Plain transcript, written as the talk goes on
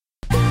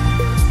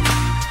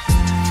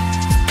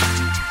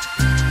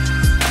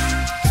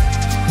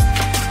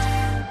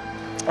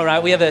All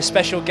right, we have a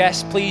special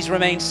guest. Please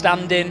remain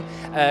standing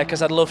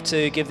because I'd love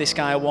to give this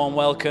guy a warm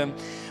welcome.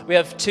 We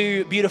have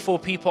two beautiful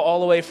people all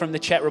the way from the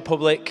Czech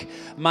Republic,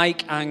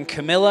 Mike and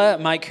Camilla.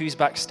 Mike, who's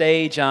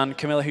backstage, and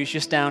Camilla, who's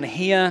just down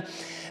here.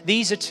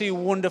 These are two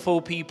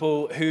wonderful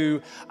people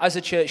who, as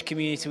a church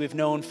community, we've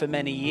known for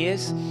many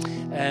years.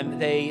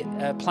 They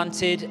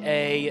planted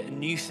a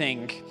new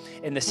thing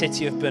in the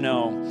city of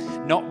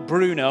Brno. Not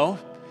Brno,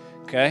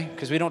 okay,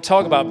 because we don't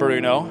talk about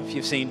Brno, if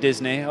you've seen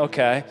Disney,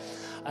 okay.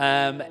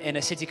 In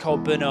a city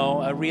called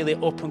Brno, a really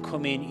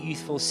up-and-coming,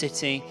 youthful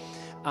city.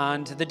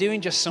 And they're doing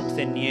just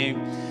something new.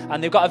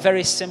 And they've got a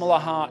very similar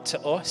heart to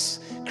us,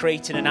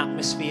 creating an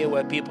atmosphere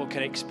where people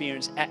can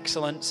experience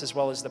excellence as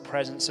well as the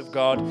presence of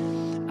God.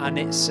 And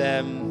it's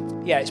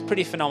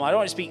pretty phenomenal. I don't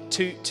want to speak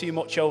too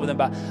much over them,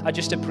 but I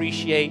just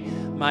appreciate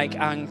Mike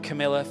and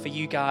Camilla for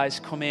you guys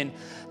coming.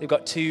 They've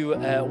got two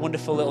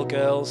wonderful little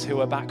girls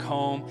who are back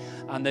home,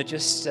 and they're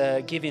just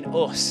giving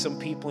us, some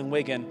people in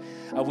Wigan,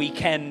 a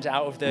weekend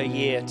out of their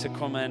year to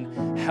come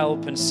and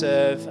help and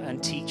serve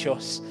and teach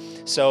us.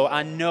 So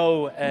I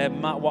know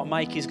what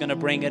Mike is going to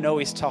bring. I know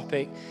his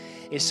topic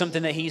is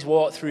something that he's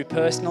walked through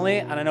personally,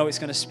 and I know it's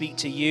going to speak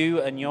to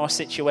you and your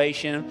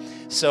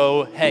situation.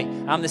 So, hey,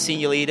 I'm the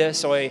senior leader,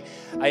 so I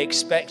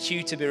expect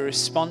you to be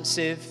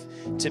responsive,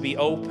 to be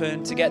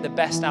open, to get the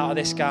best out of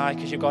this guy,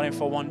 because you've got him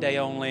for one day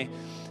only.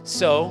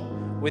 So,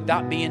 with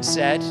that being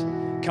said,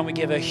 can we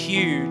give a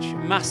huge,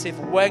 massive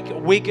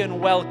Wigan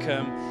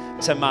welcome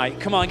to Mike?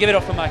 Come on, give it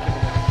up for Mike.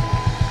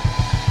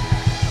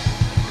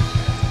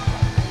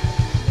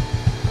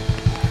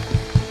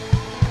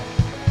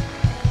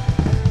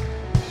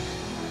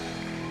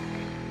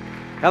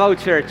 Hello,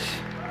 church.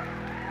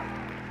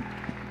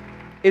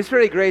 It's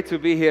really great to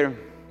be here.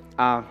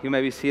 You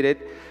may be seated.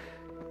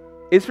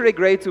 It's really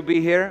great to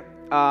be here.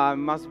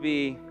 Must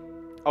be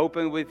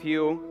open with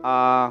you.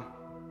 I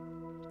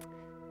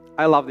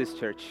love this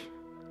church.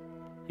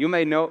 You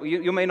may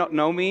not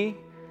know me,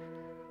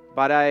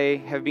 but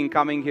I have been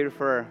coming here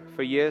for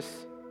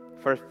years.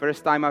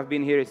 First time I've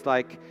been here, it's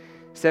like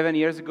 7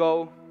 years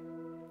ago.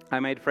 I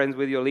made friends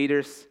with your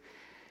leaders,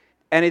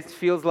 and it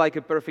feels like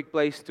a perfect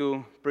place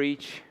to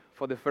preach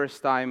for the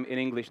first time in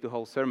English the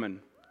whole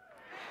sermon.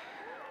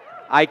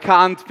 I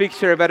can't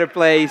picture a better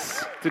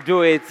place to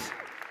do it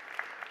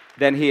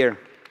than here.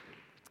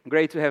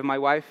 Great to have my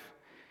wife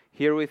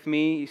here with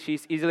me.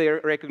 She's easily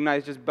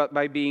recognized just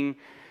by being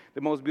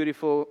the most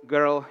beautiful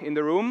girl in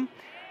the room.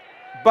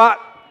 But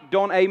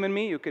don't aim at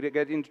me, you could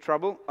get into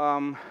trouble.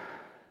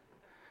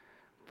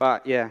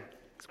 But yeah,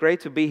 it's great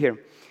to be here.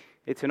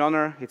 It's an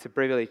honor, it's a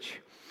privilege.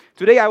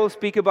 Today I will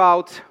speak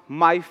about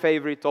my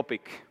favorite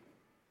topic.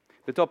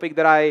 The topic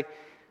that I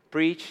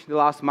preach the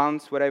last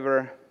months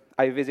wherever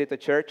I visit a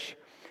church.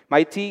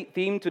 My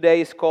theme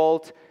today is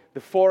called The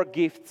 4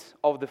 Gifts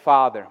of the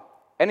Father.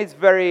 And it's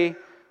very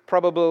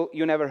probable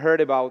you never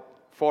heard about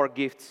 4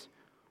 gifts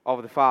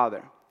of the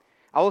Father.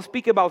 I will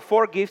speak about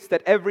 4 gifts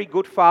that every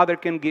good father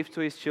can give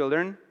to his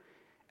children.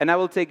 And I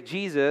will take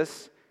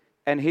Jesus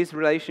and his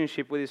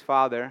relationship with his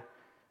Father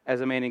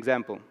as a main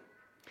example.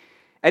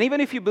 And even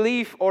if you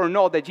believe or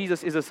not that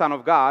Jesus is the Son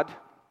of God,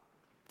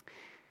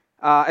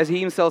 as he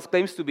himself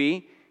claims to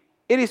be,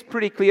 it is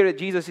pretty clear that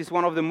Jesus is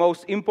one of the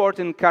most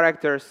important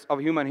characters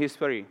of human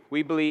history.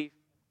 We believe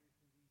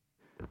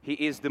he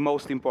is the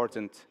most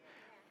important.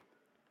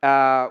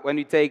 When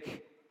we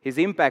take his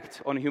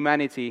impact on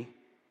humanity,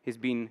 he's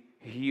been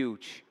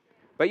huge.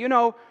 But you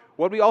know,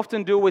 what we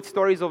often do with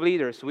stories of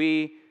leaders,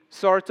 we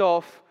sort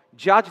of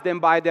judge them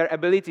by their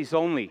abilities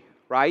only,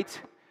 right?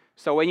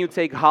 So when you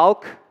take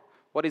Hulk,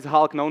 what is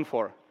Hulk known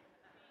for?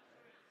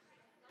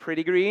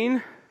 Pretty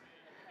green.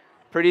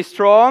 Pretty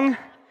strong.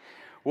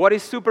 What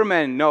is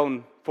Superman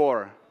known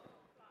for?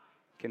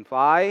 Can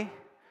fly.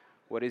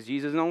 What is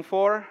Jesus known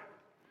for?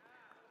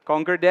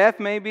 Conquer death,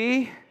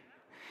 maybe.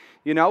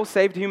 You know,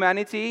 saved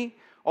humanity,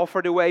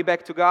 offered the way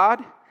back to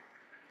God.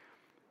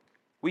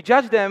 We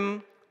judge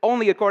them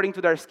only according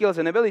to their skills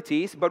and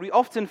abilities, but we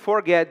often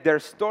forget their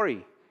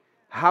story,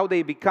 how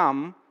they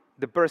become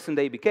the person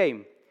they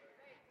became.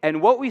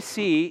 And what we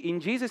see in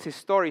Jesus'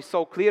 story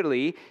so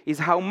clearly is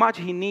how much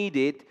he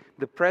needed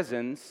the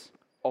presence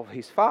of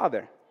his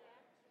Father.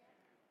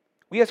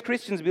 We as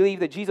Christians believe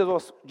that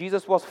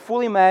Jesus was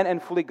fully man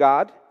and fully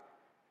God.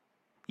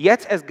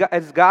 Yet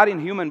as God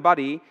in human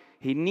body,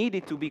 he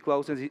needed to be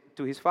close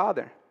to his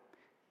Father.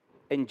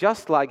 And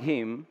just like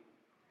him,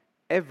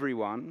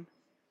 everyone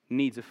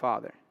needs a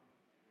father.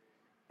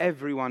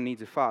 Everyone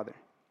needs a father.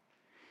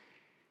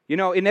 You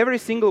know, in every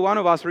single one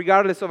of us,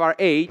 regardless of our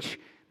age,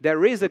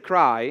 there is a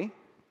cry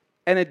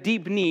and a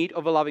deep need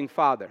of a loving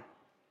father.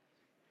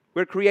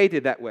 We're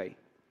created that way.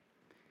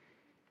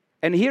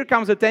 And here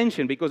comes the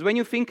tension, because when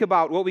you think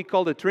about what we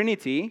call the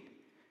Trinity,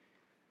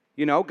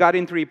 you know, God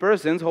in 3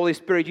 persons, Holy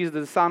Spirit, Jesus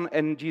the Son,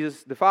 and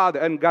Jesus the Father,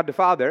 and God the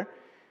Father,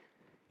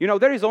 you know,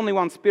 there is only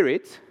one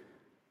Spirit,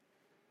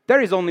 there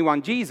is only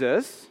one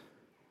Jesus,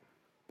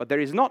 but there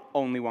is not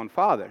only one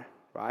Father,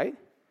 right?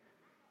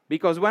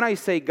 Because when I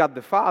say God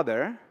the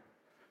Father,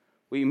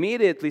 we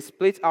immediately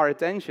split our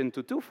attention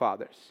to 2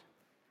 fathers.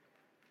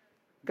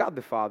 God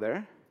the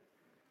Father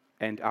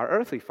and our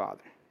earthly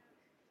father.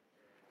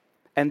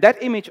 And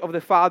that image of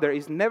the Father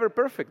is never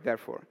perfect,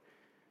 therefore,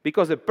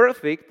 because a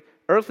perfect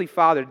earthly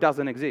father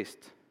doesn't exist.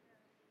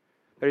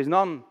 There is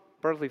none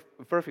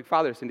perfect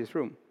fathers in this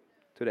room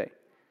today,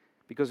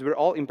 because we're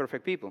all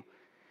imperfect people.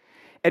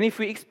 And if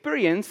we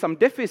experience some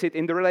deficit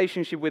in the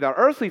relationship with our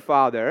earthly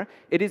father,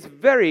 it is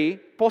very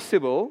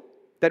possible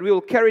that we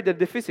will carry the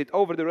deficit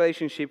over the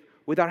relationship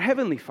with our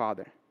heavenly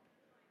Father.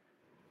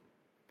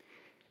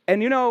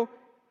 And the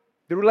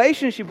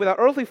relationship with our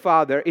earthly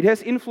father, it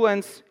has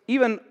influence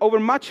even over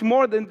much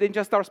more than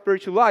just our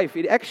spiritual life.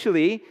 It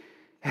actually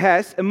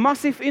has a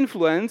massive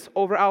influence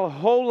over our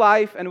whole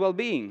life and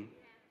well-being.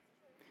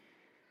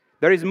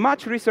 There is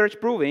much research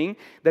proving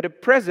that a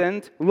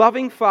present,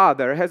 loving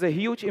father has a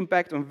huge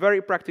impact on very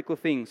practical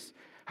things.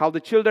 How the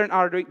children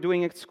are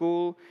doing at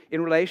school,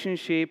 in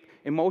relationship,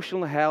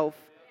 emotional health.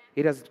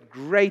 It has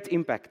great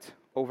impact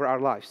over our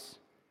lives.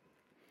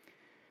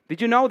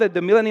 Did you know that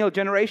the millennial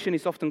generation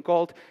is often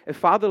called a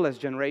fatherless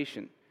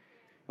generation?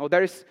 Now,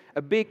 there is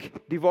a big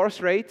divorce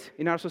rate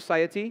in our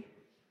society,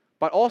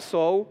 but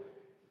also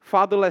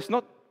fatherless,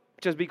 not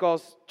just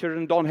because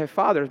children don't have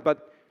fathers,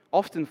 but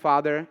often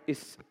father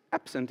is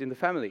absent in the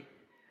family.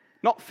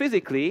 Not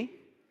physically,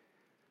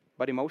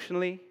 but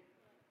emotionally,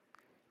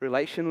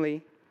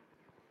 relationally,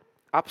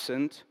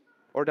 absent,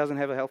 or doesn't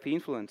have a healthy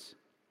influence.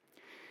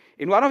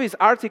 In one of his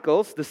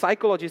articles, the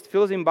psychologist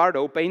Phil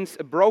Zimbardo paints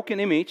a broken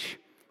image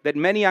that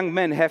many young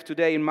men have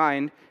today in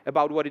mind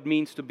about what it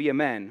means to be a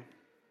man.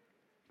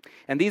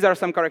 And these are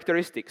some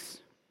characteristics.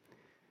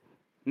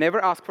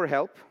 Never ask for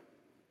help.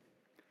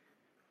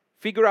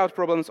 Figure out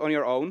problems on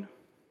your own.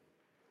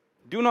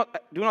 Do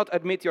not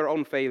admit your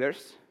own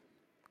failures.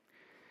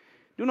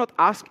 Do not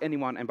ask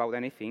anyone about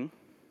anything.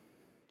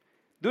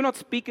 Do not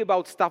speak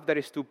about stuff that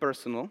is too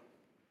personal.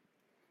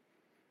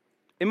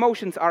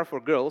 Emotions are for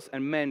girls,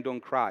 and men don't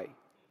cry.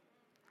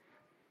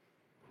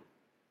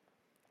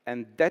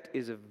 And that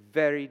is a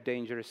very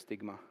dangerous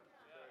stigma.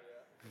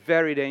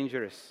 Very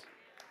dangerous.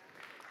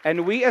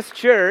 And we as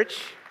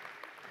church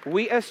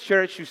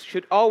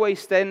should always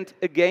stand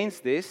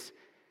against this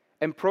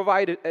and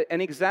provide an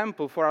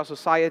example for our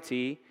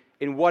society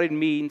in what it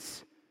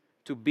means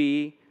to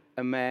be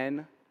a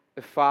man,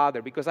 a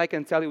father. Because I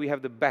can tell you we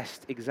have the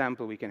best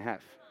example we can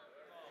have.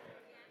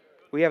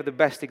 We have the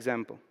best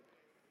example.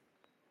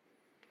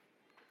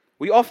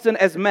 We often,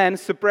 as men,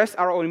 suppress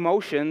our own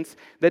emotions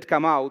that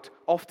come out,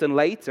 often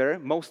later,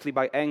 mostly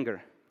by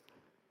anger.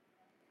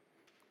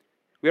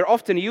 We are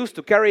often used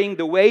to carrying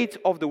the weight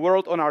of the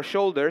world on our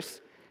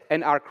shoulders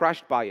and are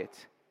crushed by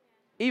it,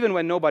 even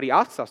when nobody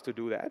asks us to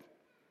do that.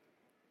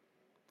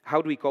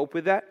 How do we cope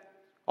with that?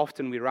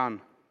 Often we run.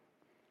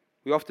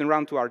 We often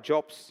run to our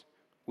jobs.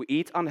 We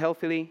eat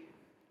unhealthily.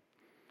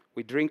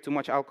 We drink too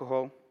much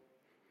alcohol.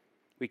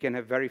 We can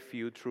have very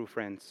few true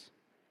friends.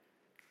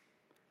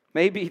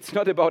 Maybe it's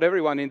not about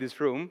everyone in this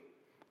room,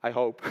 I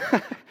hope.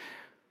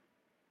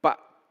 But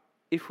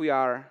if we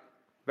are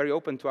very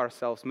open to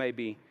ourselves,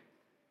 maybe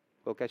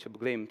we'll catch a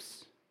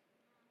glimpse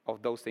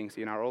of those things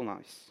in our own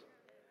lives.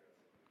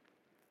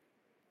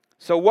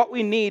 So what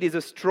we need is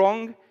a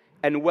strong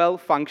and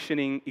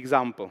well-functioning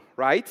example,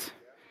 right?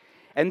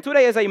 And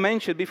today, as I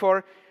mentioned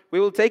before,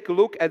 we will take a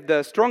look at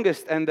the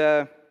strongest and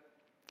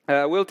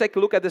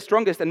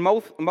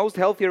most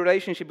healthy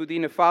relationship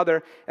between a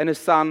father and a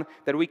son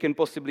that we can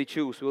possibly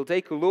choose. We'll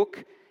take a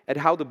look at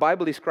how the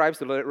Bible describes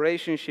the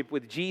relationship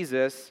with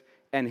Jesus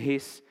and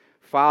his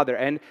Father.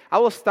 And I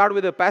will start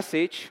with a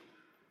passage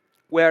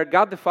where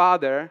God the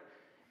Father,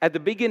 at the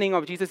beginning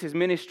of Jesus'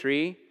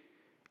 ministry,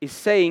 is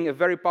saying a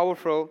very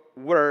powerful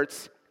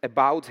words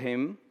about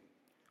him,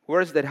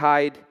 words that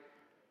hide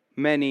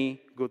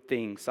many good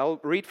things. I'll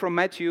read from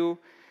Matthew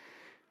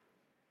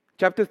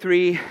chapter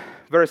 3,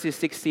 verses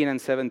 16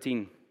 and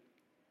 17.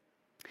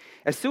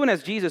 As soon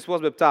as Jesus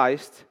was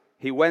baptized,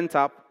 he went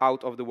up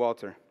out of the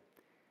water.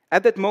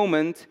 At that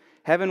moment,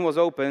 heaven was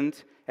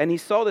opened, and he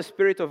saw the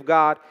Spirit of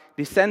God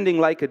descending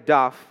like a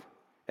dove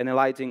and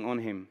alighting on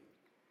him.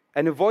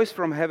 And a voice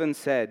from heaven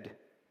said,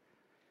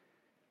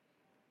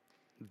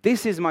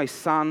 "This is my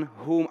Son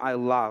whom I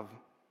love.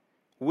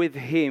 With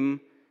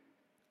him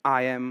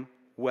I am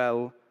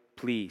well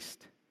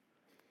pleased."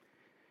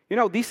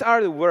 These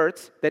are the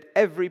words that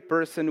every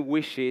person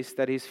wishes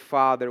that his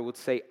father would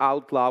say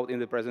out loud in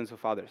the presence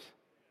of others.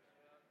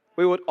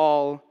 We would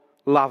all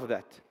love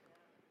that.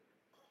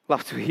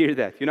 Love to hear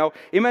that.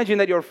 Imagine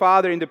that your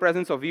father in the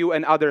presence of you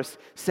and others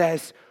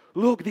says,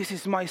 "Look, this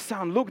is my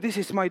son. Look, this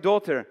is my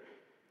daughter,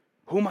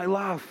 whom I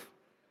love.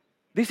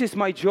 This is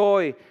my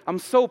joy. I'm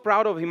so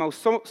proud of him. I'm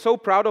so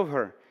proud of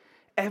her."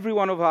 Every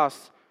one of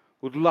us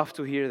would love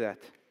to hear that.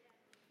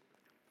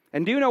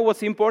 And do you know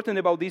what's important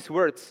about these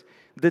words?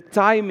 The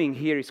timing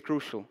here is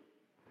crucial.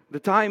 The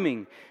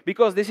timing.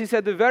 Because this is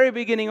at the very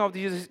beginning of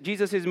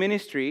Jesus'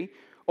 ministry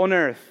on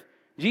earth.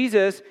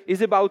 Jesus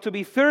is about to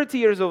be 30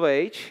 years of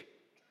age.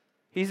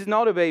 He's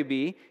not a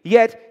baby.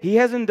 Yet, he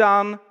hasn't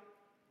done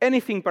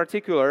anything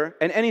particular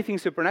and anything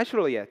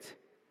supernatural yet.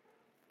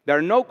 There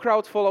are no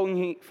crowds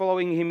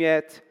following him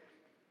yet.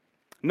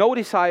 no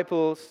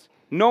disciples,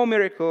 no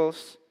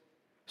miracles.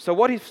 So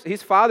what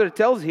his father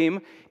tells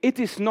him, it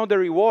is not a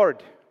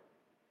reward.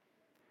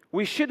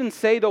 We shouldn't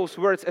say those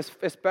words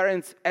as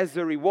parents as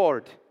a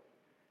reward.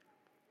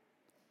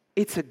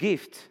 It's a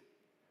gift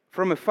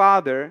from a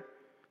father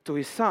to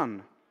his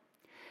son.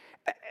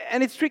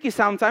 And it's tricky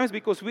sometimes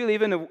because we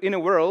live in a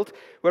world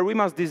where we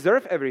must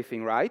deserve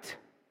everything, right?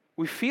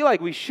 We feel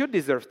like we should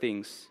deserve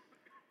things.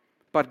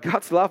 But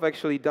God's love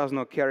actually does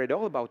not care at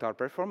all about our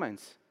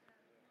performance.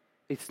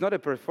 It's not a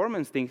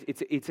performance thing,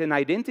 it's an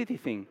identity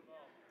thing,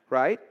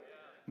 right?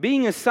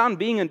 Being a son,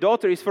 being a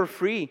daughter is for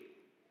free.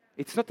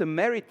 It's not a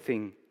merit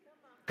thing.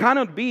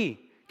 Cannot be,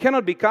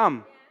 cannot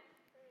become.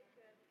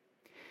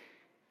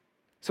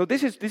 So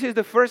this is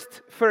the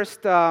first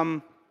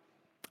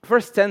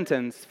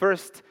sentence,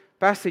 first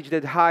passage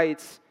that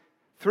hides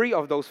 3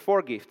 of those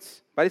 4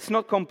 gifts, but it's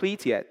not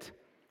complete yet.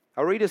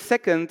 I'll read a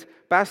second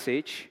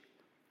passage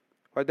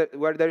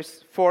where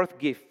there's 4th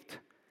gift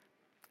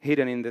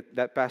hidden in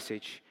that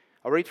passage.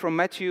 I'll read from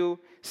Matthew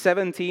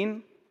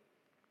 17,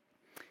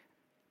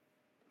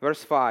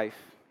 verse 5,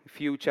 a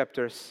few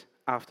chapters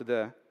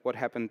after what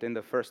happened in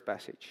the first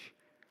passage.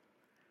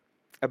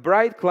 A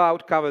bright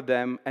cloud covered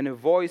them, and a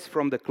voice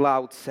from the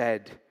cloud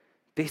said,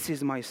 "This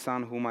is my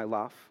son whom I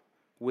love.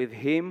 With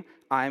him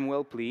I am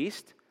well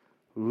pleased.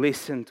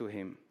 Listen to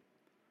him."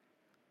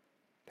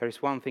 There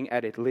is one thing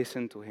added,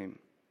 listen to him.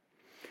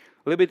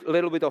 A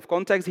little bit of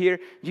context here.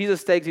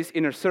 Jesus takes his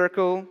inner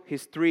circle,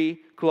 his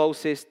 3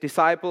 closest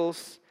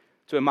disciples,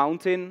 to a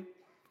mountain.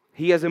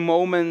 He has a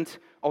moment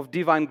of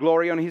divine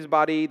glory on his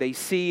body. They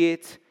see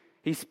it.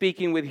 He's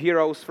speaking with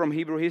heroes from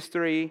Hebrew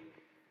history.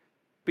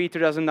 Peter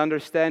doesn't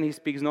understand. He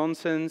speaks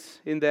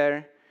nonsense in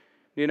there.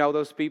 You know,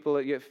 those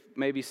people, you have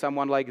maybe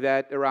someone like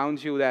that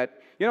around you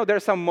that, there are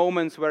some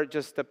moments where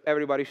just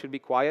everybody should be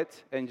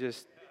quiet and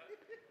just,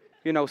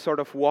 sort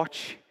of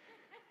watch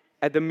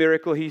at the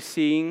miracle he's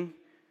seeing.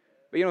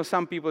 But,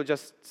 some people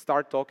just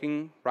start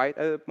talking right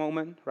at the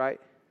moment,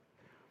 right?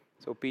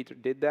 So Peter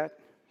did that.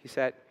 He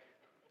said,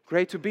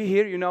 "Great to be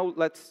here,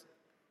 let's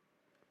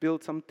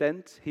build some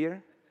tents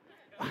here."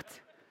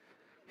 What?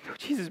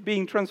 Jesus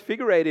being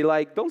transfigurated,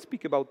 like, don't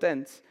speak about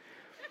tents.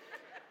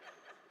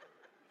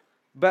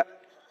 But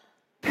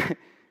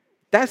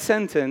that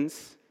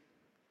sentence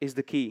is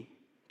the key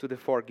to the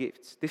 4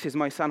 gifts. This is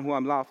my son who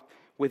I'm loved.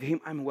 With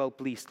him I'm well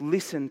pleased.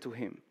 Listen to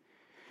him.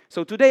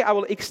 So today I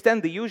will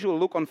extend the usual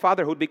look on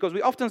fatherhood because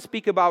we often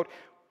speak about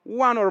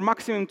 1 or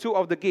maximum 2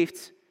 of the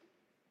gifts,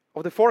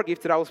 of the 4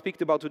 gifts that I will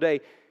speak about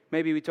today.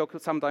 Maybe we talk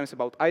sometimes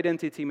about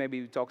identity, maybe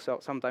we talk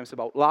sometimes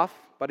about love,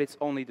 but it's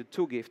only the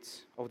 2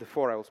 gifts of the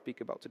 4 I will speak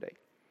about today.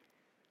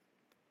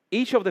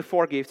 Each of the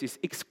 4 gifts is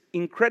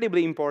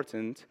incredibly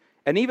important,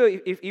 and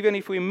even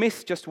if we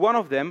miss just one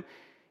of them,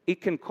 it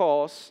can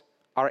cause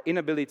our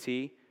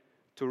inability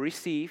to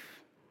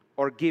receive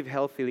or give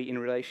healthily in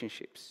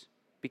relationships,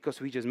 because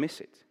we just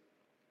miss it.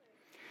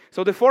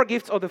 So the 4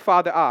 gifts of the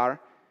Father are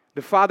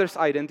the Father's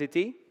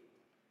identity.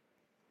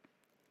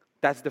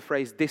 That's the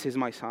phrase, "This is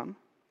my son."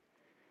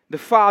 The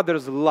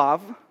Father's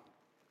love,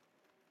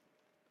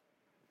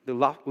 the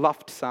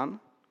loved Son,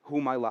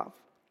 whom I love.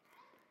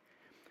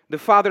 The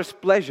Father's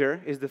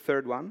pleasure is the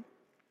 3rd one.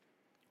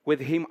 With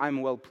him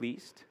I'm well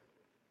pleased.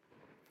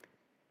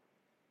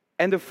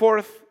 And the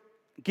 4th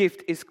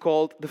gift is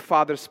called the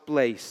Father's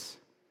place.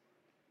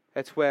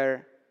 That's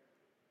where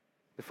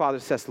the Father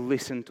says,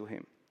 listen to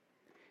him.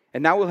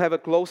 And now we'll have a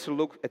closer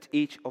look at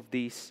each of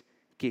these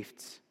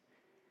gifts.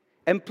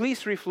 And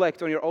please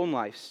reflect on your own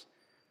lives.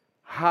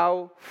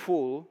 How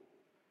full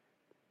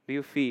do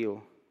you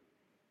feel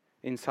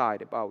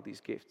inside about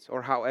these gifts?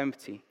 Or how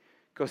empty?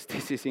 Because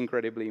this is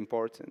incredibly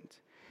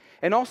important.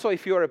 And also,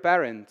 if you're a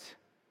parent,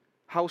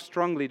 how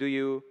strongly do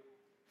you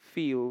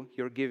feel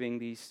you're giving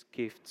these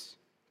gifts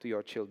to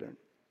your children?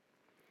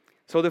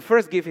 So the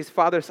first gift is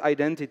Father's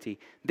identity.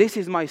 This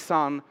is my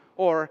son,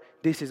 or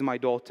this is my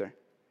daughter.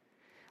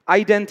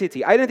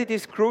 Identity. Identity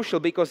is crucial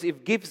because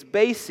it gives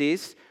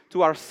basis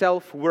to our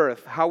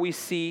self-worth, how we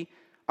see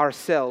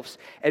ourselves.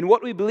 And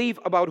what we believe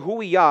about who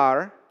we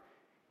are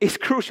is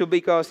crucial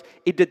because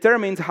it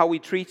determines how we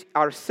treat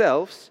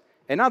ourselves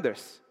and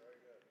others.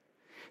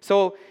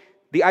 So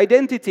the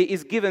identity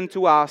is given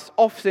to us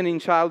often in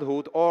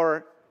childhood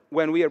or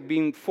when we are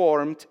being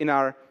formed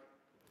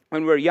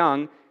when we're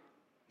young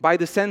by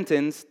the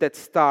sentence that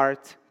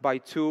starts by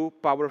 2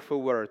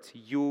 powerful words,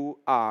 you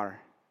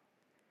are.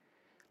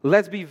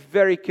 Let's be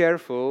very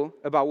careful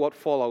about what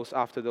follows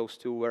after those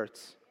 2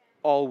 words,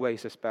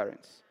 always as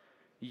parents.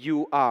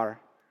 You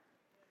are.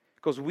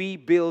 Because we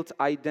build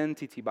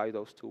identity by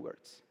those 2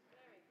 words.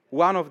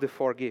 One of the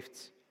 4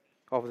 gifts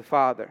of the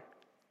Father.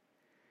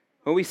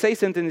 When we say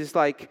sentences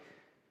like,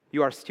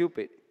 you are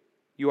stupid,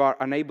 you are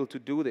unable to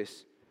do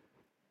this,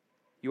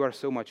 you are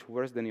so much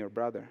worse than your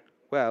brother.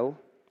 Well,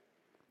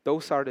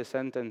 those are the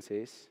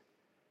sentences,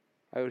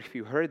 or if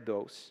you heard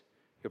those,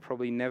 you're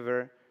probably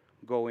never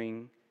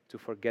going to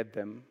forget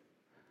them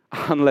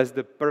unless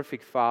the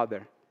perfect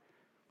Father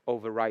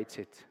overwrites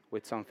it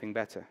with something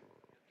better.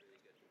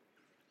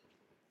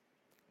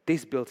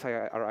 This builds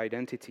our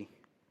identity.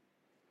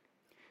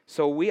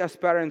 So we as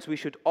parents, we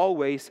should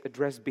always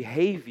address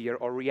behavior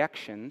or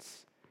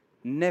reactions,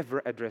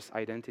 never address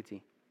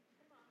identity.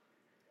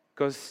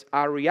 Because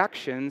our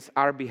reactions,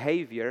 our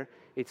behavior,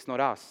 it's not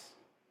us.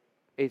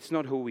 It's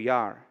not who we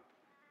are.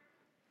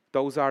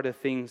 Those are the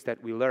things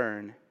that we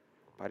learn,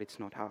 but it's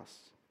not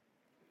us.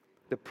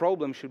 The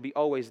problem should be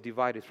always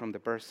divided from the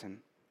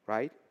person,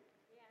 right?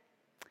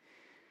 Yeah.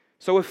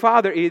 So a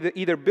father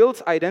either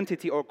builds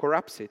identity or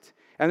corrupts it.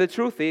 And the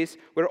truth is,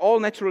 we're all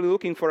naturally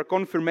looking for a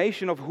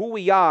confirmation of who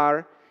we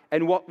are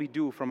and what we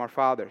do from our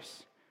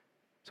fathers.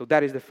 So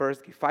that is the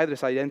first gift,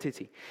 father's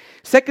identity.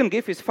 Second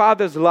gift is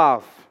father's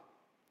love,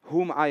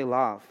 whom I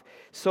love.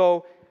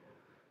 So,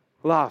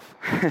 love.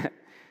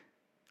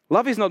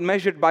 Love is not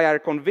measured by our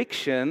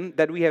conviction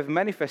that we have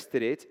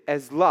manifested it,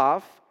 as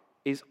love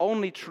is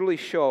only truly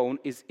shown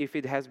is if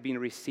it has been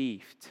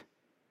received.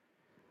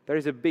 There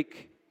is a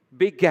big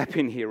gap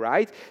in here,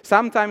 right?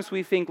 Sometimes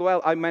we think,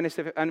 well, I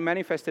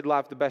manifested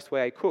love the best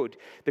way I could.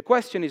 The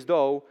question is,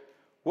 though,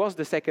 was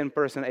the second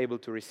person able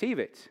to receive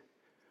it?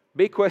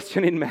 Big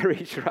question in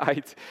marriage,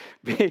 right?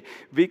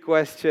 Big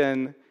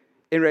question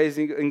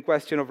in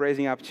question of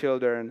raising up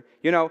children.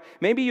 You know,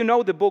 maybe you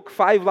know the book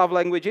 5 Love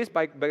Languages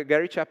by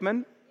Gary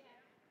Chapman.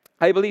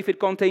 I believe it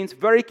contains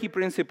very key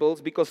principles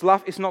because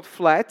love is not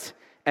flat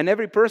and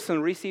every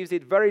person receives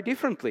it very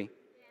differently.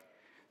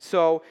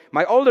 So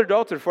my older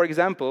daughter, for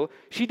example,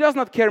 she does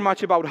not care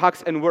much about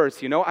hugs and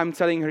words, you know. I'm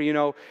telling her, you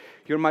know,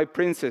 you're my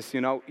princess,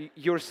 you know,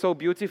 you're so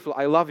beautiful,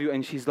 I love you.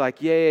 And she's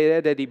like, yeah,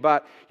 daddy.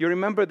 But you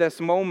remember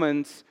there's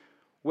moments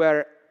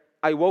where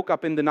I woke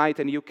up in the night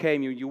and you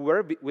came, you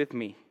were with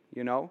me,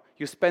 you know.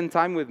 You spent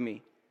time with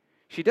me.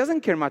 She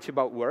doesn't care much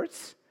about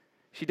words.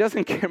 She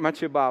doesn't care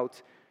much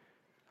about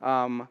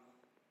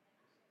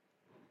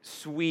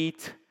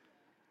sweet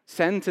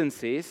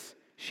sentences.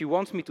 She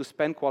wants me to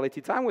spend quality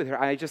time with her.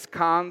 I just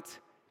can't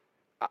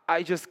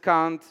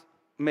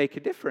make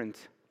it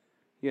different,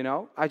 you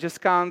know? I just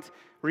can't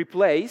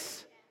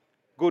replace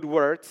good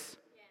words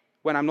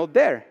when I'm not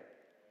there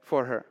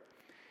for her.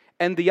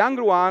 And the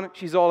younger one,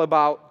 she's all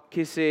about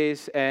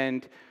kisses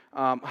and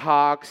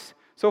hugs.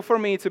 So for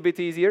me, it's a bit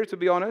easier, to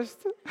be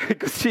honest,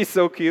 because she's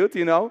so cute,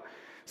 you know?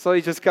 So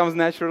it just comes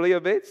naturally a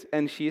bit,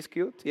 and she's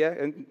cute, yeah,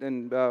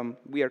 and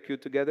we are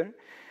cute together.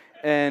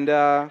 And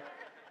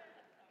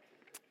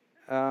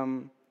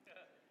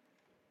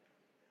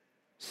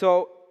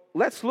so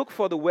let's look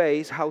for the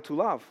ways how to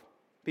love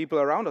people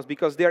around us,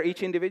 because they're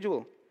each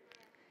individual.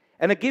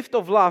 And a gift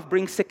of love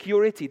brings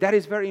security. That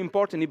is very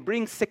important. It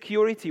brings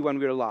security when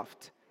we're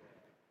loved.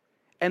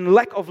 And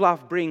lack of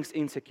love brings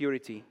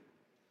insecurity.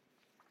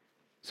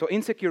 So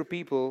insecure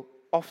people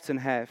often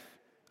have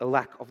a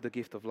lack of the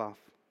gift of love.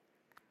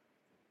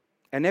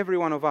 And every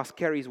one of us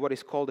carries what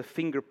is called a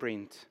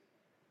fingerprint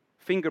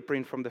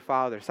from the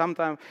Father.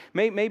 Sometimes,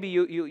 maybe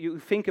you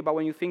think about,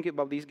 when you think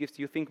about these gifts,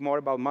 you think more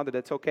about mother,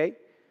 that's okay.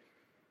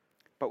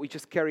 But we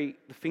just carry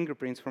the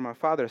fingerprints from our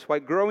fathers.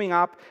 While growing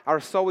up, our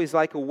soul is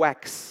like a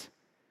wax.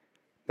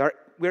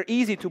 We're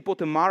easy to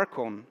put a mark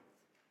on,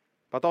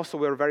 but also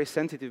we're very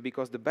sensitive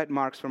because the bad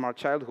marks from our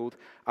childhood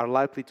are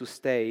likely to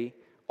stay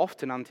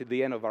often until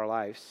the end of our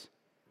lives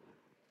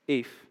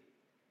if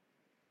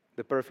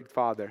the perfect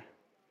Father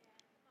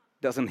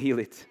doesn't heal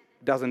it,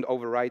 doesn't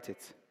overwrite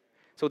it.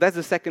 So that's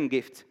the second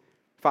gift,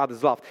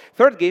 Father's love.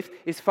 Third gift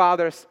is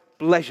Father's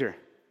pleasure.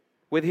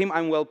 With Him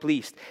I'm well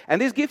pleased.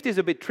 And this gift is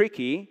a bit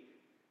tricky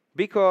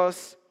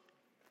because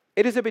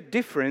it is a bit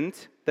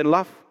different than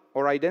love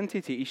or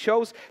identity. It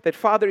shows that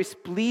Father is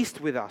pleased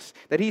with us,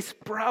 that He's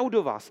proud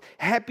of us,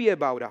 happy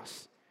about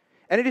us.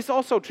 And it is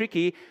also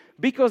tricky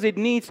because it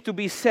needs to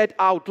be said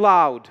out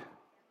loud.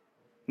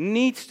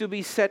 Needs to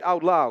be said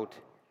out loud.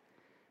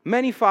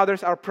 Many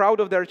fathers are proud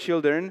of their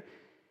children,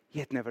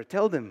 yet never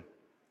tell them.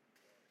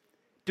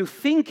 To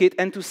think it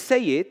and to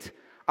say it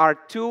are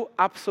two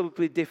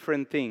absolutely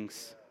different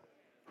things,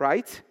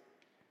 right?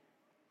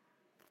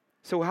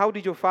 So how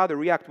did your father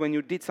react when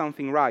you did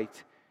something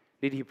right?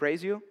 Did he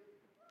praise you?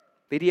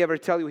 Did he ever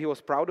tell you he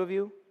was proud of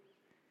you?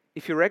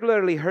 If you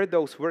regularly heard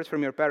those words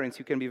from your parents,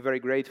 you can be very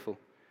grateful,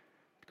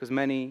 because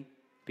many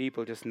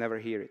people just never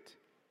hear it.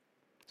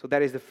 So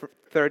that is the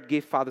third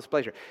gift, Father's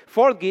pleasure.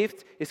 Fourth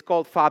gift is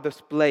called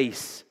Father's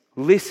place.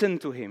 Listen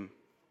to Him.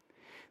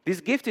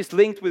 This gift is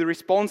linked with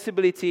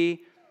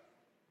responsibility,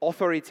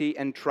 authority,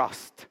 and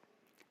trust.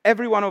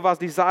 Every one of us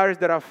desires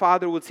that our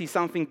Father would see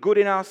something good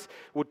in us,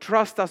 would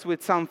trust us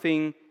with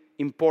something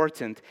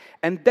important.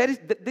 And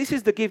this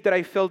is the gift that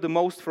I felt the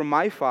most from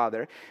my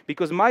father,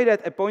 because my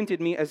dad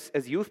appointed me as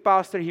youth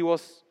pastor. He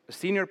was a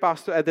senior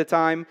pastor at the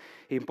time.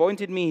 He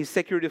appointed me. He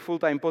secured a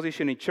full-time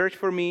position in church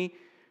for me.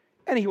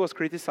 And he was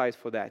criticized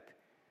for that.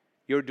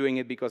 You're doing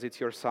it because it's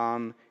your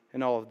son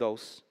and all of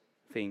those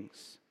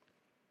things.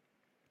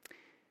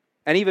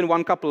 And even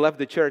one couple left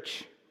the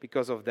church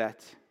because of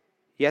that.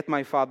 Yet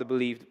my father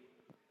believed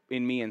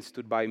in me and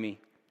stood by me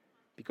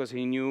because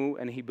he knew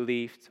and he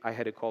believed I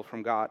had a call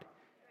from God.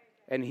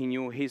 And he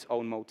knew his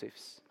own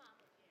motives.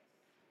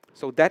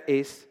 So that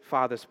is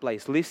Father's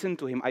place. Listen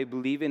to Him. I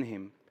believe in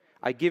Him.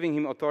 I'm giving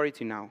Him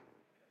authority now.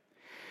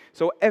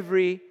 So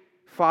every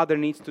father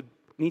needs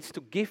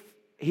to give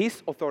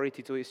his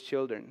authority to his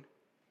children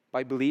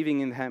by believing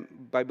in him,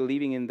 by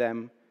believing in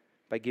them,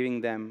 by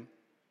giving them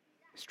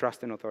his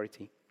trust and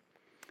authority.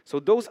 So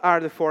those are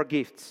the 4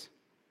 gifts.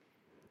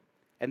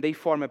 And they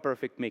form a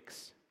perfect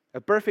mix.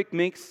 A perfect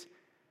mix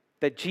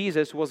that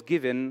Jesus was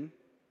given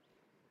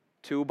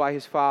to by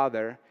his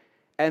Father.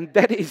 And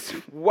that is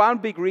one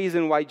big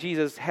reason why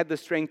Jesus had the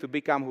strength to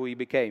become who he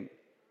became.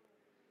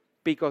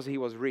 Because he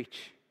was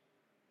rich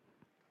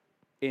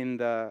in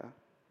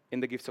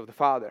the gifts of the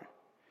Father.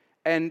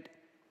 And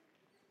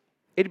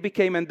it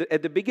became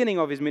at the beginning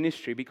of his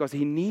ministry because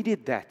he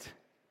needed that.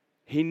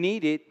 He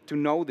needed to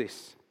know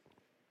this.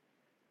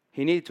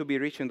 He needed to be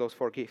rich in those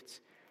 4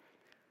 gifts.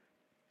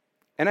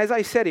 And as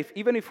I said,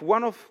 even if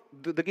one of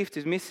the gifts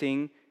is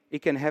missing,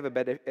 it can have a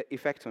bad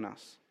effect on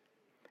us.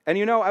 And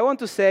I want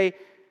to say,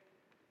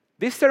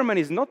 this sermon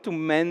is not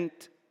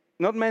meant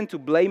to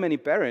blame any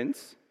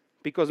parents,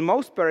 because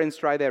most parents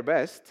try their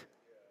best.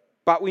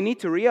 But we need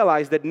to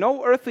realize that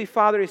no earthly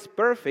father is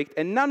perfect,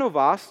 and none of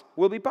us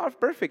will be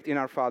perfect in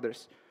our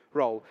father's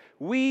role.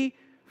 We,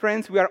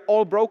 friends, we are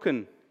all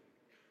broken.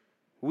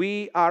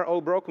 We are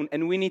all broken,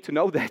 and we need to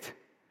know that.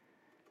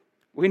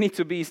 We need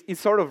to be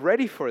sort of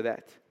ready for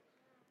that.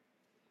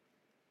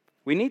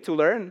 We need to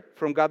learn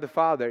from God the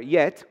Father,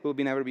 yet we'll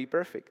never be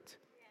perfect.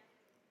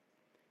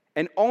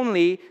 And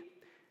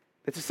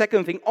that's the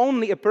second thing,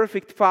 only a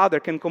perfect father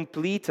can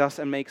complete us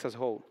and makes us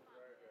whole.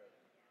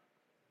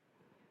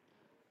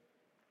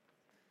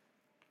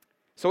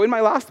 So in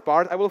my last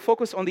part, I will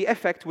focus on the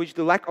effect which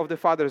the lack of the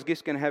Father's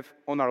gifts can have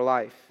on our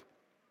life.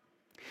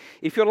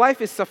 If your life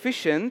is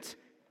sufficient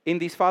in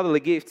these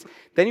fatherly gifts,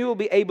 then you will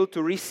be able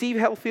to receive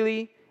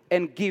healthily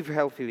and give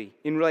healthily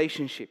in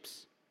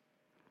relationships.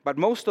 But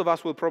most of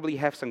us will probably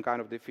have some kind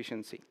of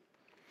deficiency.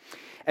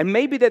 And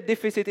maybe that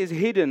deficit is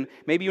hidden.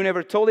 Maybe you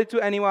never told it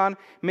to anyone.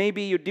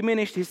 Maybe you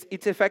diminished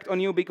its effect on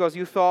you because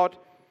you thought,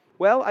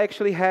 well, I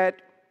actually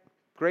had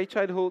great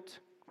childhood,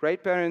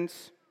 great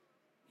parents,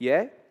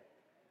 yeah,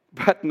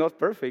 but not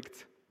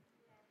perfect.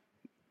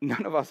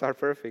 None of us are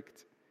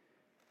perfect.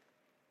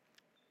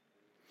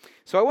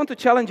 So I want to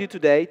challenge you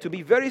today to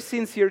be very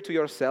sincere to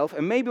yourself,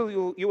 and maybe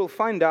you will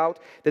find out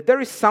that there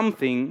is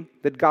something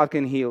that God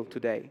can heal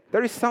today.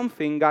 There is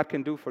something God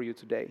can do for you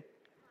today.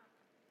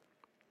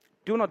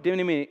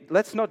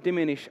 Let's not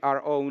diminish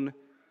our own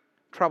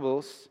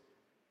troubles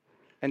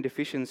and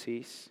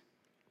deficiencies,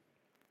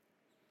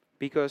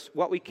 because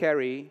what we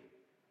carry,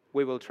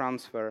 we will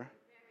transfer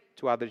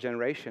to other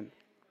generation.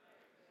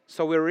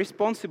 So we're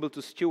responsible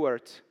to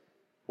steward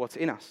what's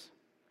in us.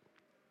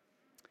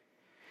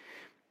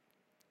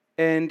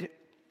 And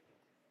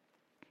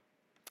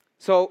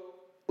so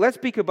let's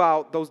speak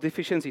about those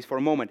deficiencies for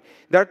a moment.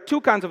 There are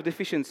 2 kinds of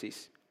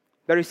deficiencies.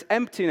 There is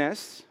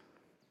emptiness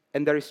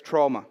and there is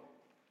trauma.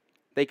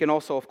 They can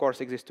also, of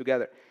course, exist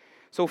together.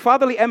 So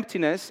fatherly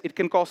emptiness, it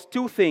can cause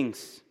 2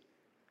 things.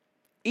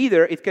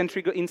 Either it can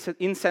trigger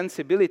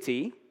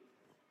insensibility,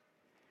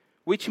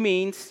 which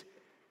means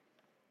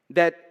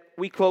that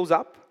we close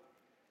up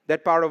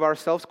that part of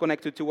ourselves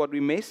connected to what we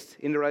missed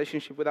in the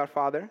relationship with our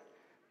Father.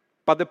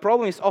 But the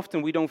problem is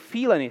often we don't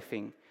feel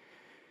anything.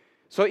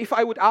 So if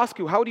I would ask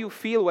you, how do you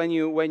feel when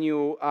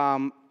you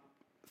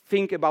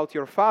think about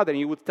your Father, and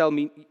you would tell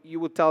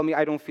me,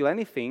 I don't feel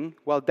anything,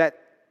 well,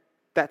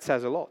 that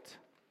says a lot.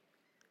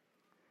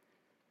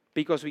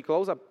 Because we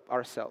close up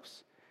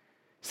ourselves.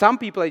 Some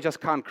people, they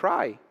just can't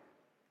cry.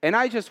 And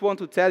I just want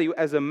to tell you,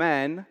 as a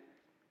man,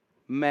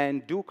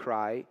 men do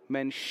cry,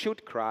 men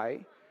should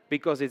cry,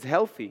 because it's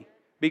healthy,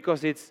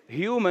 because it's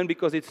human,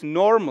 because it's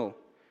normal.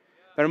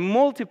 There are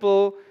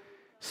multiple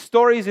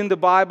stories in the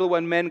Bible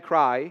when men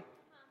cry.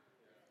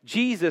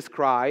 Jesus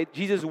cried.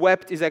 Jesus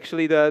wept is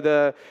actually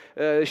the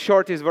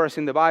shortest verse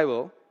in the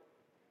Bible.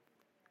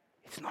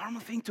 It's a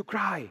normal thing to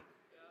cry.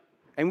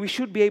 And we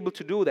should be able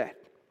to do that.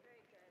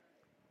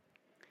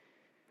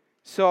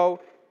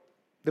 So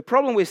the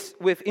problem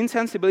with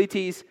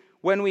insensibility is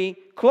when we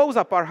close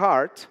up our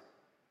heart,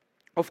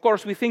 of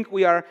course we think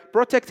we are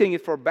protecting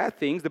it for bad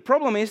things. The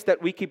problem is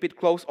that we keep it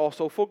closed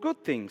also for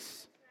good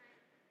things.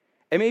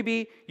 And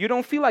maybe you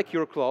don't feel like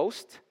you're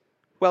closed.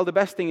 Well, the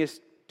best thing is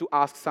to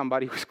ask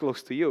somebody who's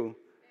close to you.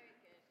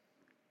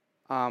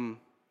 A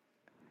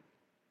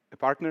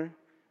partner,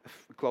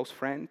 a close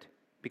friend,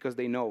 because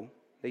they know,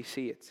 they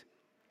see it.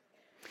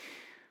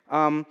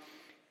 An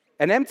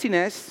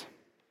emptiness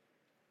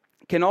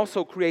can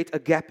also create a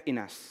gap in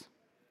us.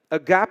 A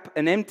gap,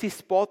 an empty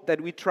spot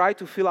that we try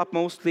to fill up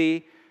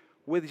mostly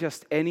with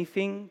just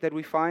anything that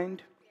we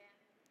find.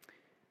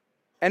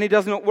 And it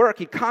does not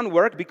work. It can't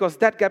work because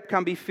that gap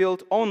can be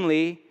filled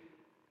only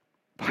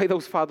by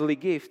those fatherly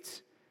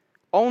gifts,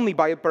 only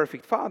by a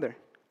perfect father.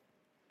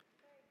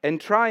 And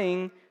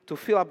trying to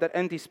fill up that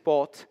empty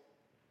spot,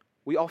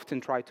 we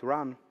often try to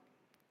run.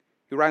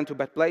 You run to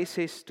bad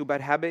places, to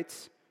bad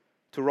habits,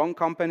 to wrong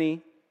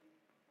company.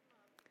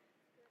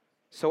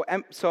 So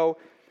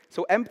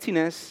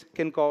emptiness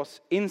can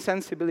cause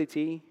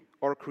insensibility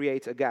or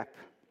create a gap.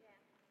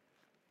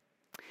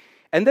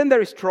 And then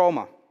there is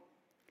trauma.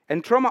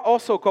 And trauma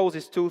also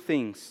causes 2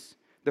 things.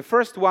 The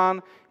first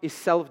one is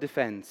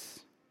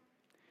self-defense.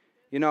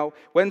 You know,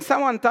 when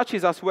someone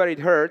touches us where it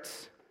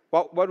hurts,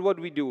 what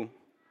do?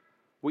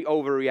 We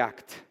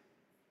overreact,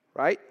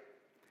 right?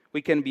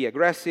 We can be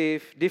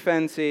aggressive,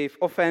 defensive,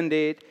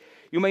 offended.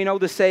 You may know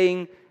the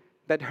saying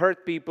that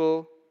hurt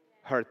people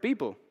hurt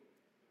people.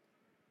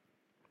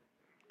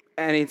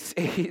 And it's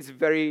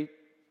very,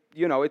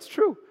 it's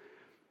true.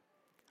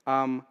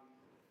 When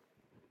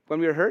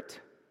we're hurt,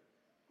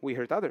 we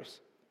hurt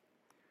others.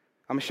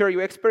 I'm sure you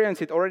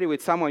experienced it already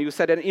with someone. You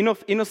said an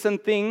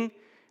innocent thing,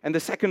 and the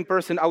second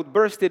person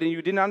outbursted, and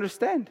you didn't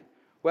understand.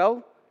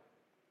 Well,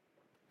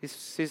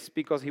 it's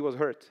because he was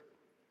hurt.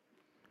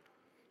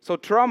 So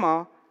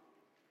trauma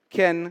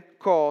can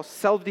cause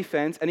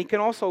self-defense, and it can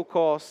also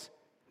cause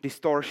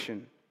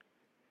distortion.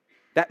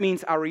 That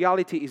means our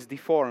reality is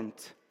deformed.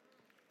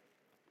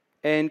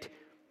 And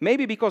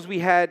maybe because we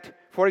had,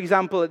 for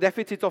example, a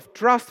deficit of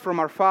trust from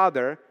our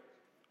father,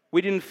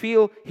 we didn't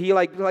feel he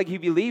like he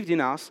believed in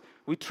us.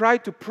 We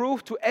tried to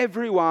prove to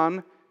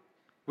everyone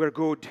we're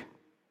good.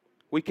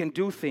 We can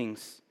do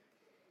things.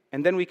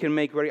 And then we can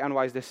make very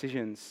unwise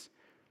decisions.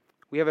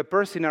 We have a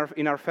person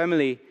in our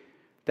family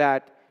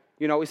that,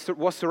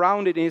 was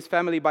surrounded in his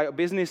family by a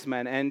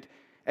businessman,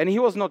 and he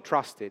was not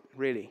trusted,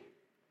 really.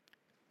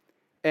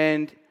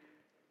 And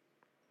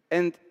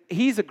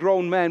he's a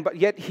grown man, but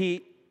yet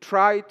he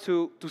tried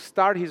to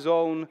start his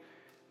own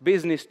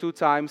business 2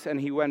 times, and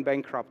he went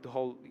bankrupt.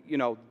 2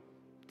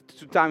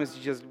 times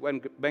he just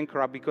went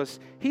bankrupt because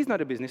he's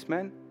not a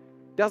businessman,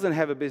 doesn't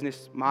have a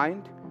business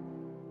mind.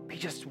 He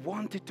just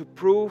wanted to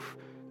prove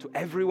to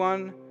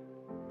everyone,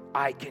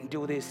 I can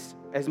do this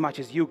as much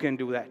as you can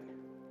do that.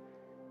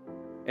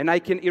 And I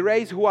can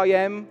erase who I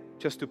am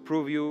just to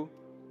prove you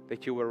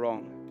that you were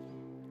wrong.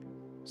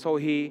 So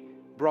he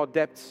brought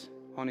debts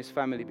on his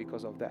family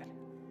because of that.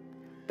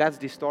 That's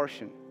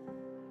distortion.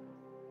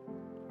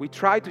 We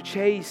try to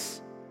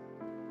chase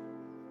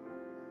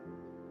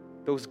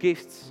those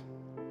gifts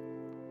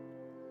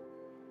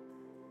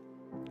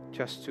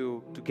just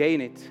to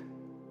gain it.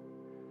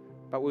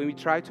 But when we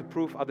try to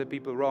prove other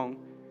people wrong,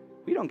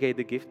 we don't get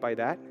the gift by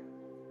that.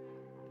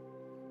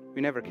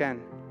 We never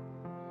can.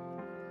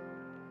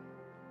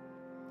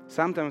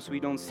 Sometimes we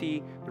don't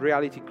see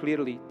reality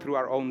clearly through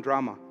our own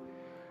drama.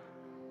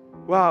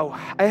 Wow,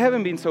 I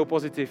haven't been so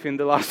positive in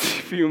the last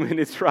few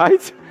minutes,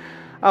 right?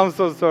 I'm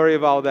so sorry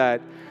about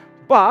that.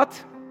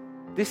 But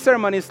this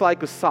sermon is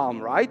like a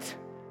psalm, right?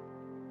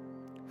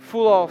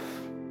 Full of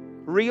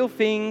real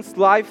things,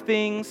 live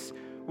things.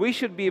 We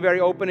should be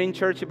very open in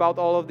church about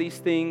all of these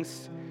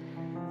things.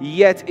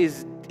 Yet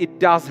it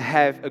does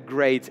have a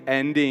great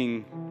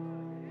ending.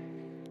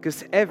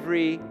 Because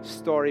every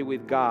story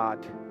with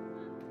God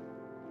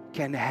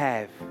can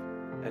have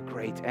a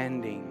great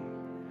ending.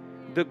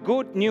 The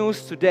good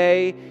news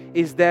today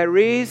is there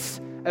is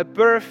a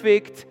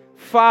perfect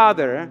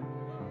Father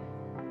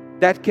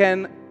that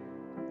can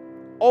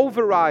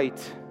override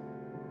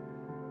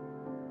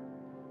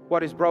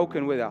what is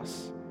broken with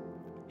us.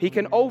 He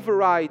can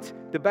override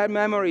the bad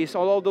memories,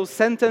 all those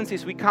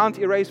sentences we can't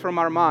erase from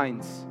our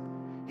minds.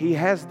 He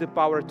has the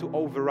power to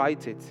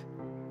overwrite it.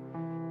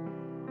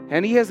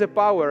 And He has the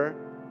power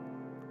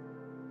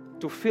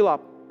to fill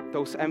up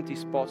those empty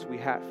spots we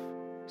have,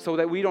 so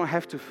that we don't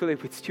have to fill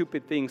it with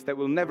stupid things that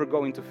will never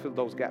go in to fill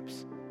those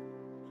gaps.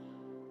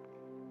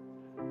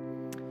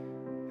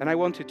 And I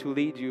want to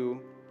lead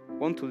you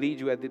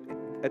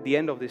at the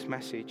end of this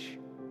message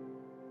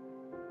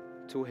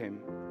to Him.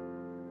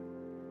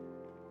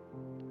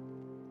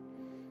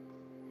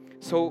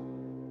 So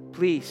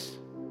please,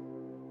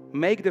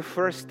 make the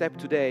first step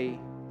today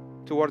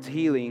towards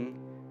healing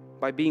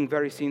by being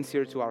very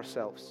sincere to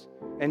ourselves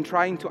and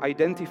trying to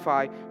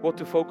identify what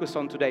to focus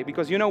on today.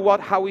 Because you know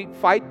what? How we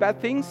fight bad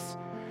things?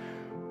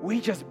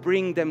 We just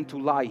bring them to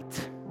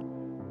light.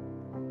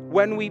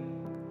 When we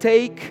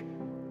take,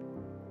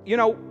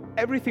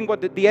 everything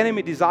what the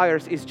enemy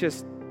desires is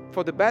just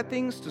for the bad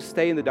things to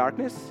stay in the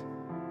darkness,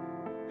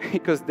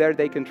 because there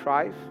they can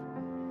thrive.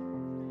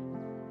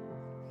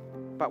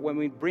 But when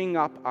we bring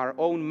up our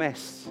own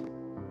mess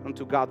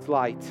onto God's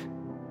light,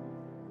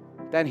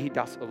 then He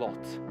does a lot.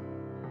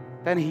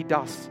 Then He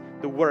does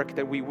the work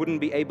that we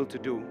wouldn't be able to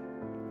do.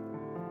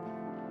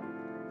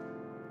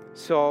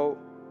 So,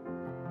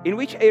 in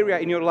which area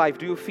in your life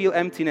do you feel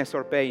emptiness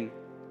or pain?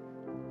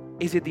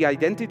 Is it the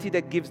identity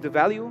that gives the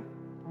value?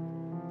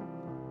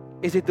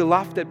 Is it the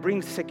love that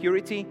brings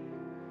security?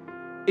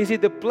 Is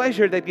it the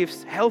pleasure that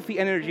gives healthy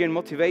energy and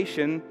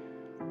motivation?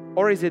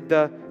 Or is it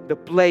the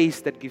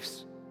place that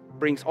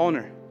brings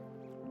honor?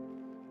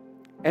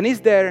 And is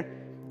there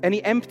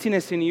any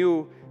emptiness in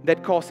you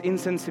that causes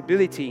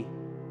insensibility?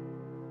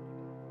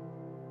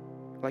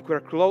 Like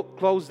we're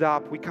closed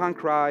up, we can't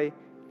cry.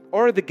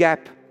 Or the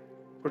gap,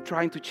 we're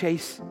trying to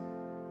chase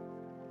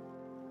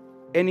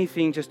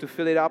anything just to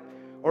fill it up.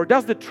 Or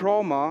does the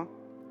trauma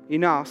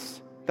in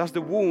us, does the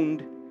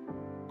wound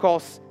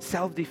cause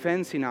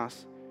self-defense in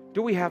us?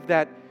 Do we have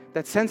that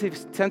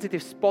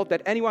sensitive spot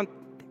that anyone,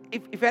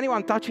 if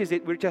anyone touches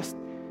it, we just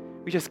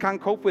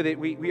can't cope with it,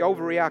 we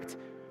overreact?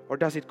 Or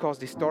does it cause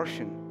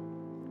distortion?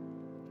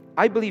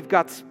 I believe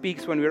God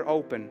speaks when we're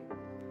open.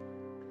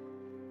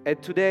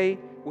 And today,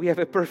 we have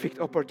a perfect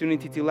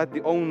opportunity to let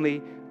the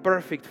only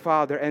perfect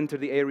Father enter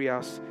the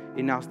areas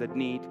in us that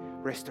need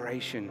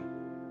restoration.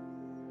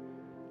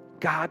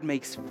 God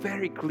makes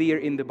very clear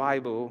in the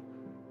Bible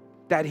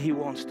that He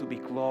wants to be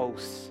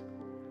close.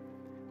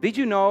 Did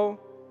you know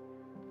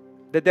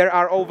that there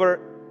are over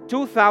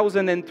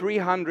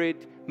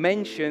 2,300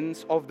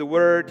 mentions of the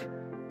word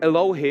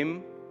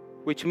Elohim,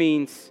 which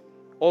means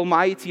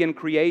Almighty and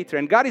Creator?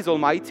 And God is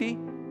Almighty.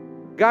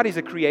 God is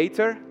a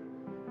Creator.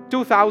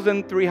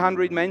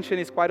 2,300 mention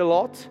is quite a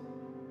lot.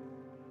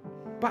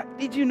 But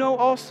did you know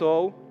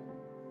also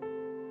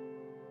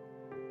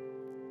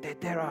that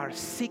there are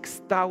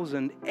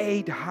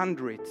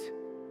 6,800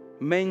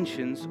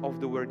 mentions of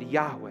the word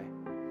Yahweh,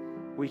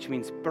 which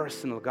means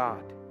personal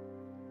God?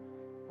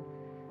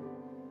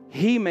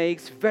 He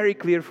makes very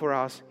clear for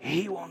us,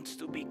 He wants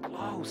to be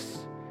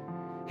close.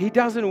 He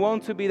doesn't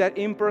want to be that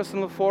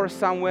impersonal force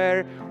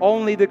somewhere,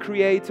 only the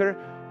Creator,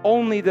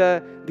 only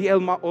the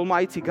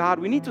Almighty God.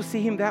 We need to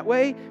see Him that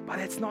way, but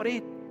that's not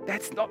it.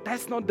 That's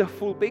not the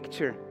full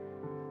picture.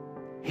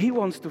 He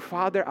wants to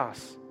father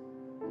us.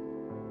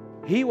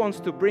 He wants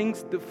to bring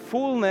the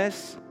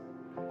fullness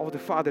of the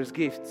Father's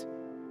gift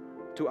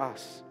to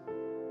us.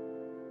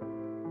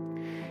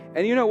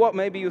 And you know what?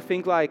 Maybe you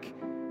think like,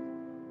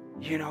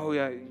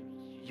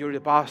 you're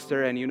the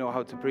pastor and you know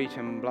how to preach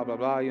and blah, blah,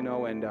 blah,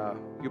 and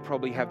you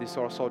probably have this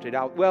all sorted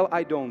out. Well,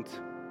 I don't.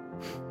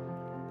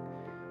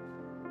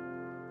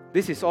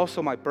 This is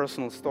also my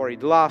personal story.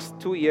 The last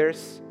 2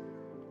 years,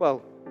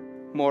 well,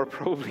 more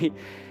probably,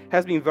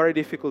 has been very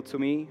difficult to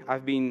me.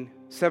 I've been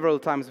several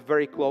times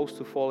very close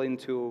to fall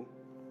into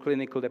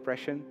clinical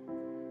depression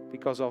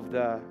because of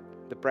the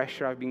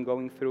pressure I've been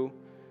going through.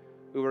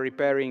 We were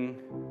repairing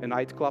a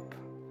nightclub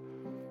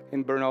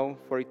in Brno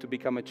for it to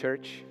become a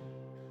church.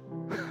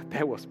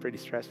 That was pretty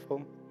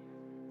stressful.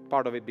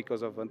 Part of it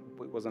because it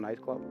was a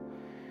nightclub.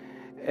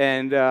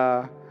 And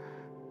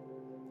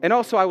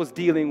also I was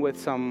dealing with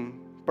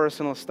some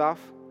personal stuff.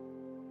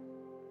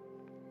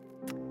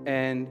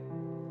 And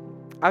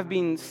I've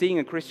been seeing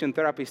a Christian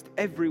therapist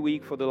every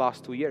week for the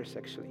last 2 years,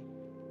 actually.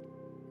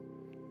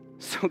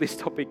 So this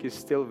topic is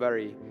still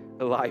very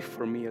alive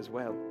for me as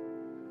well.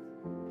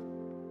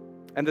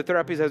 And the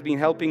therapist has been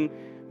helping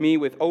me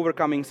with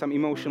overcoming some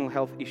emotional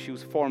health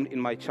issues formed in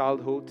my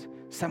childhood,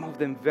 some of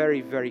them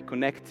very, very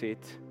connected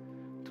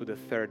to the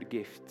third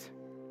gift.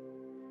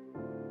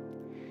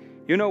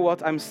 You know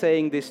what? I'm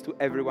saying this to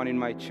everyone in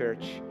my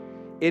church.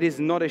 It is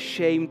not a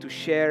shame to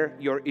share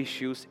your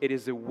issues. It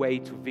is a way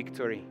to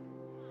victory.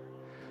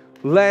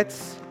 Let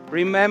us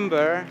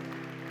remember,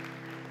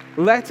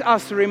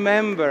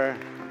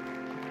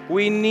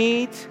 we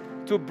need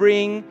to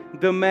bring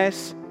the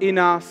mess in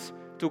us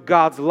to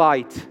God's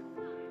light.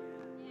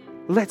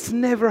 Let's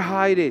never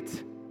hide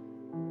it.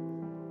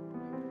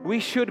 We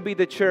should be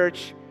the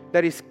church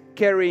that is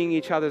carrying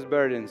each other's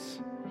burdens,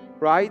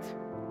 right?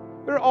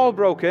 We're all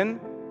broken.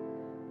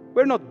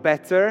 We're not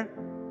better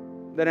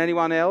than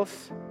anyone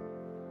else.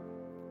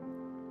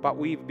 But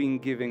we've been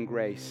given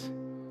grace.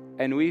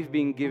 And we've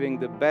been given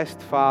the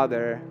best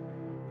Father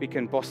we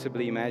can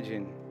possibly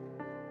imagine.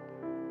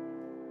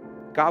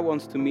 God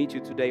wants to meet you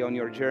today on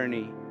your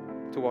journey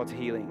towards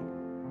healing.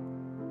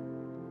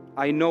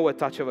 I know a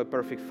touch of a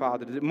perfect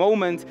Father. The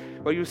moment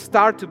where you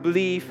start to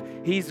believe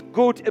He's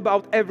good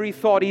about every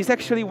thought. He's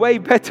actually way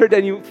better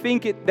than you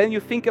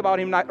think about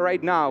Him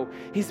right now.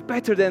 He's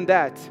better than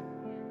that.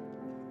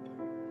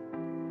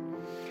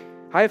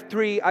 I have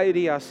 3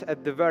 ideas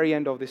at the very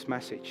end of this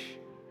message.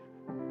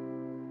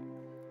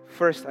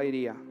 First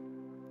idea.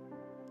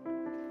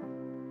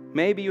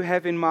 Maybe you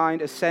have in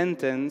mind a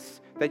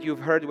sentence that you've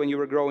heard when you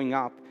were growing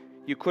up.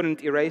 You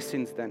couldn't erase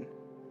since then.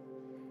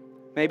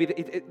 Maybe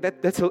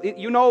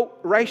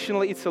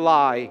rationally it's a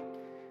lie.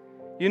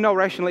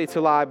 Rationally it's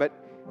a lie, but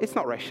it's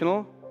not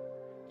rational.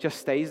 It just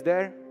stays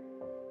there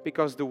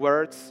because the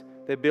words,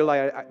 they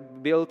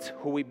build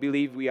who we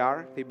believe we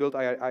are. They build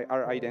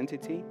our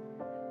identity.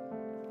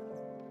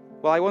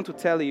 Well, I want to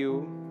tell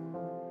you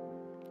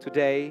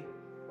today,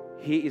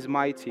 He is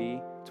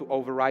mighty to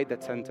override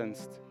that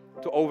sentence,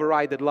 to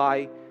override that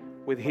lie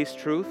with His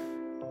truth.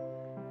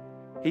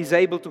 He's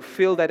able to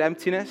fill that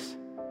emptiness,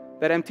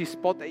 that empty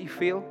spot that you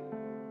feel.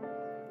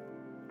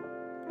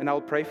 And I'll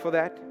pray for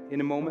that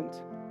in a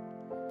moment.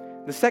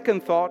 The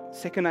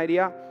second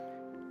idea,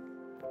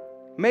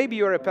 maybe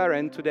you're a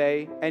parent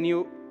today and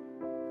we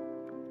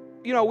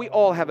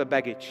all have a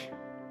baggage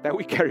that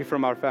we carry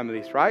from our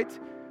families, right?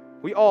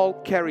 We all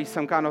carry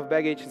some kind of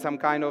baggage, some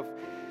kind of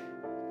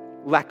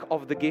lack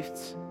of the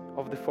gifts,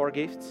 of the 4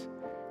 gifts.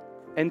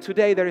 And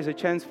today there is a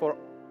chance for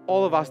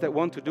all of us that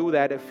want to do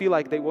that, that feel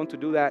like they want to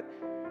do that,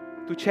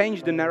 to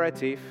change the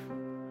narrative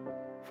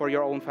for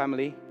your own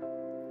family.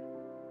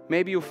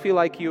 Maybe you feel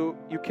like you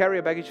carry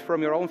a baggage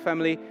from your own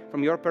family,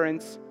 from your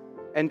parents,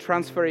 and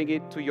transferring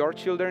it to your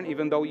children,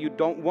 even though you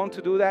don't want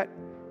to do that.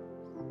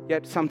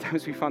 Yet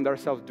sometimes we find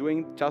ourselves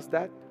doing just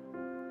that.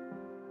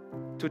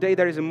 Today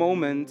there is a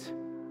moment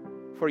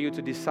for you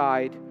to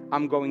decide,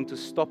 I'm going to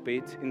stop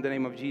it in the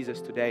name of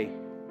Jesus today.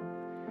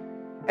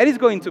 And it's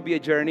going to be a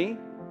journey,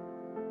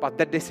 but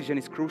that decision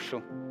is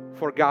crucial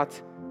for God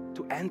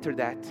to enter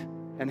that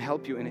and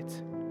help you in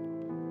it.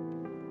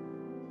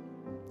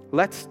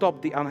 Let's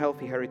stop the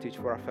unhealthy heritage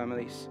for our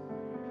families.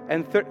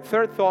 And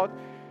third thought,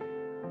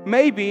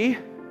 maybe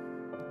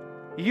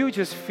you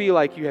just feel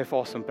like you have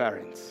awesome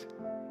parents.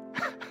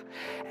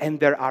 And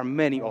there are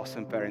many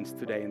awesome parents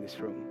today in this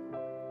room.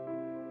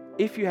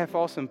 If you have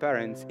awesome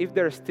parents, if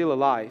they're still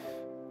alive,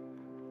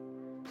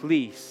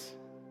 please,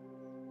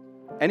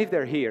 and if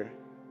they're here,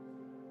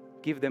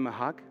 give them a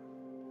hug.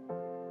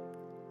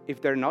 If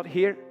they're not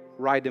here,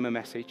 write them a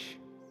message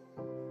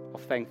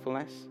of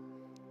thankfulness.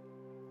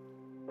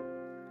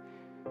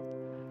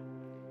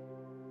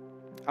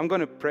 I'm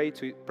going to pray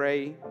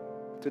today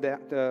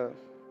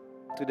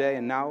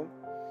and now.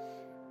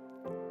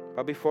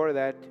 But before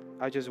that,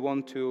 I just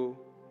want to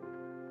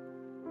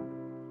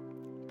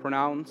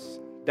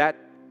pronounce that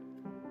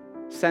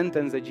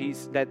sentence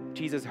that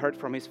Jesus heard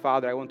from his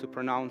Father. I want to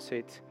pronounce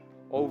it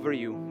over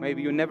you.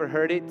 Maybe you never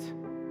heard it.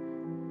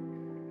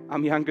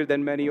 I'm younger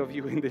than many of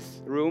you in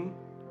this room.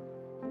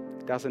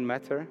 It doesn't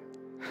matter.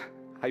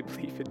 I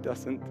believe it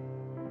doesn't.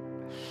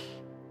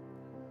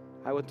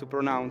 I want to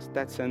pronounce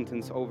that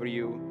sentence over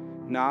you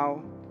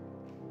now,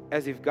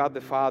 as if God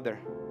the Father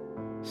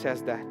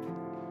says that.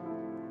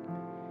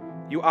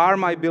 You are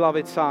my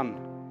beloved Son.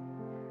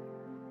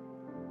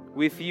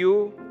 With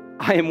you,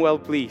 I am well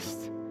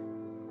pleased.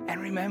 And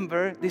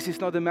remember, this is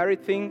not a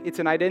merit thing, it's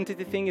an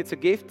identity thing, it's a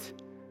gift.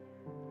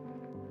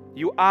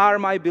 You are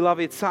my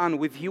beloved Son,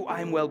 with you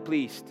I am well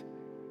pleased.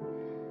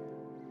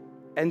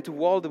 And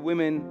to all the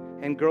women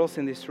and girls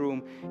in this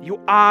room, you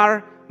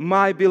are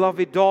my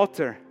beloved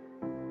daughter.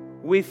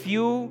 With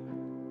you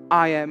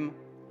I am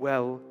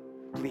well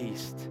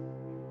pleased.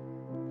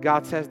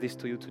 God says this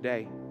to you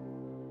today.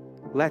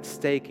 Let's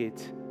take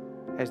it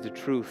as the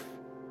truth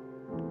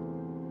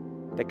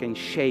that can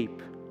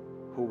shape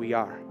who we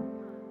are.